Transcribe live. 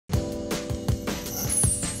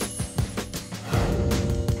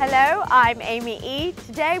Hello, I'm Amy E.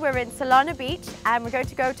 Today we're in Salon Beach and we're going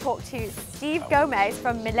to go talk to Steve Gomez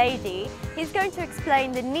from Milady. He's going to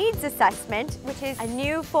explain the needs assessment, which is a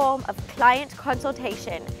new form of client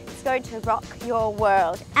consultation. It's going to rock your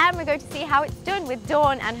world. And we're going to see how it's done with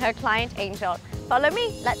Dawn and her client Angel. Follow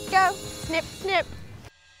me, let's go. Snip, snip.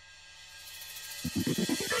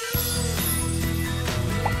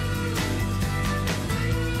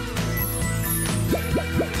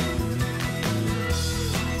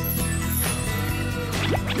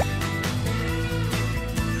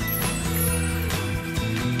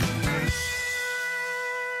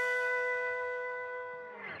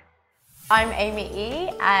 I'm Amy E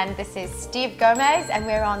and this is Steve Gomez and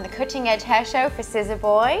we're on the Cutting Edge Hair Show for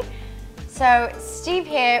Scissorboy. So Steve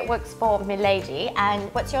here works for Milady, and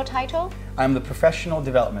what's your title? I'm the Professional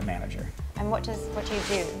Development Manager. And what do you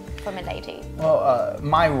do for Milady? Well,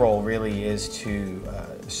 my role really is to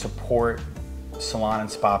support salon and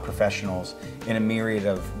spa professionals in a myriad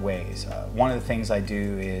of ways. One of the things I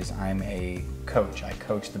do is I'm a coach. I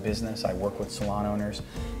coach the business. I work with salon owners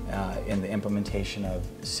in the implementation of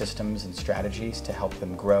systems and strategies to help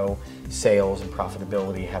them grow sales and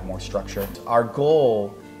profitability, have more structure. Our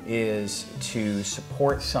goal is to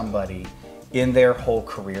support somebody in their whole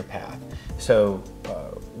career path. So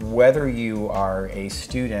whether you are a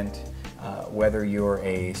student, whether you're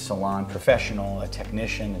a salon professional, a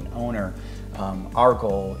technician, an owner, our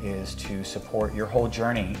goal is to support your whole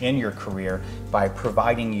journey in your career by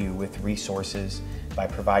providing you with resources, by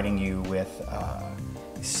providing you with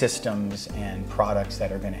systems and products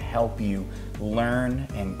that are going to help you learn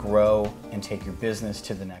and grow and take your business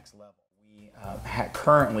to the next level. We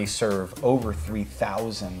currently serve over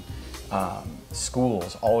 3,000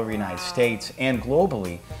 schools all over the United States and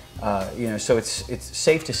globally. So it's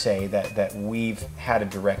safe to say that we've had a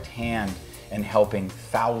direct hand in helping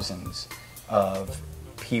thousands of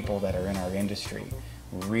people that are in our industry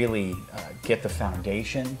really get the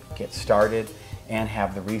foundation, get started, and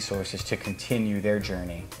have the resources to continue their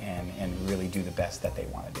journey and really do the best that they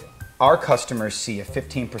want to do. Our customers see a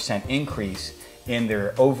 15% increase in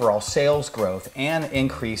their overall sales growth and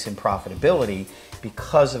increase in profitability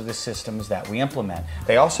because of the systems that we implement.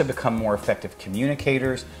 They also become more effective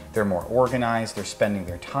communicators, they're more organized, they're spending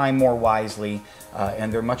their time more wisely,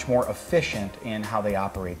 and they're much more efficient in how they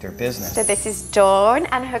operate their business. So this is Dawn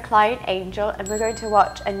and her client Angel, and we're going to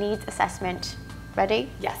watch a needs assessment. Ready?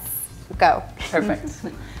 Yes. Go.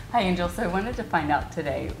 Perfect. Hi Angel, so I wanted to find out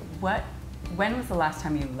today, when was the last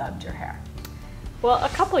time you loved your hair? Well, a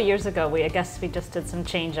couple of years ago, I guess we just did some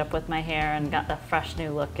change up with my hair and got a fresh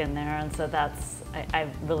new look in there, and so I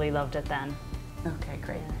really loved it then. Okay,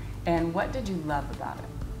 great. And what did you love about it?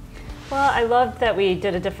 Well, I loved that we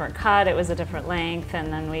did a different cut, it was a different length,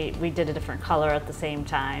 and then we did a different color at the same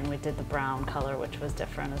time. We did the brown color, which was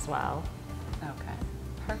different as well. Okay,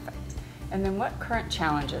 perfect. And then what current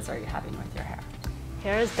challenges are you having with your hair?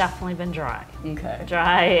 Hair has definitely been dry. Okay.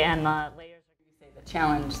 Dry and layers. The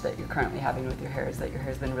challenge that you're currently having with your hair is that your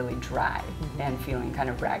hair's been really dry and feeling kind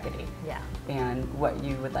of raggedy. Yeah. And what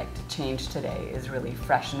you would like to change today is really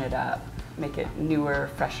freshen it up, make it newer,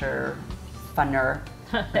 fresher, funner.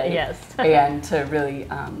 Right? Yes. And to really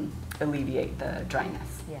alleviate the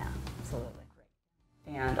dryness. Yeah, absolutely.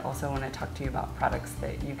 And also want to talk to you about products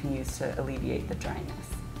that you can use to alleviate the dryness.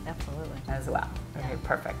 Absolutely. As well. Okay, Yeah.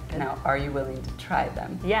 perfect. Good. Now, are you willing to try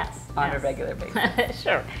them? Yes. On yes. a regular basis?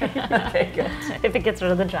 Sure. Okay, good. If it gets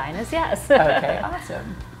rid of the dryness, yes. Okay,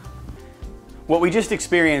 awesome. What we just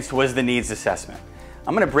experienced was the needs assessment.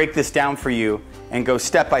 I'm going to break this down for you and go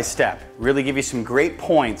step by step, really give you some great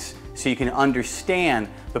points so you can understand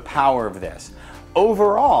the power of this.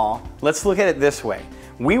 Overall, let's look at it this way.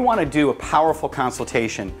 We want to do a powerful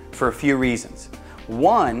consultation for a few reasons.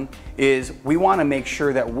 One is we want to make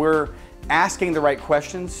sure that we're asking the right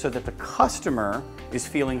questions so that the customer is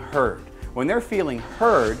feeling heard. When they're feeling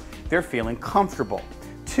heard, they're feeling comfortable.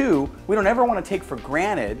 Two, we don't ever want to take for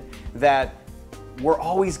granted that we're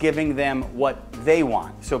always giving them what they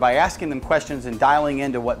want. So by asking them questions and dialing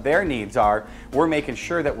into what their needs are, we're making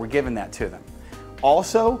sure that we're giving that to them.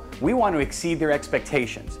 Also, we want to exceed their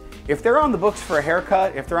expectations. If they're on the books for a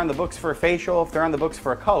haircut, if they're on the books for a facial, if they're on the books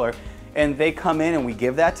for a color, and they come in and we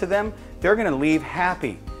give that to them, they're going to leave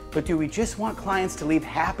happy. But do we just want clients to leave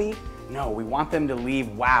happy? No, we want them to leave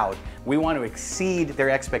wowed. We want to exceed their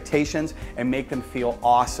expectations and make them feel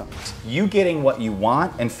awesome. You getting what you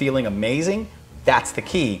want and feeling amazing, that's the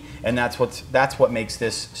key, and that's what makes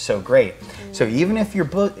this so great. So even if you're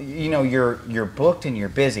booked and you're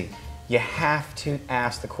busy, you have to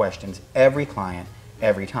ask the questions every client,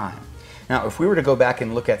 every time. Now, if we were to go back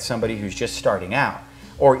and look at somebody who's just starting out,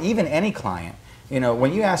 or even any client, You know,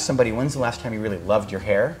 when you ask somebody, when's the last time you really loved your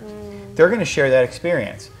hair? They're going to share that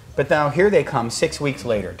experience. But now here they come 6 weeks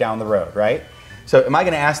later down the road, right? So am I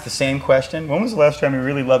going to ask the same question? When was the last time you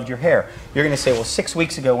really loved your hair? You're going to say, well, 6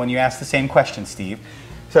 weeks ago when you asked the same question, Steve.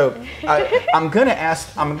 So I'm going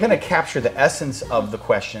to capture the essence of the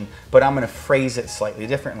question, but I'm going to phrase it slightly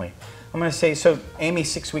differently. I'm going to say, so Amy,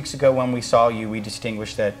 6 weeks ago when we saw you, we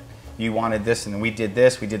distinguished that you wanted this, and we did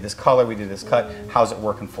this color, we did this cut. How's it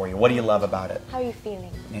working for you? What do you love about it? How are you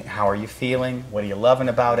feeling? How are you feeling? What are you loving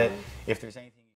about it? If there's anything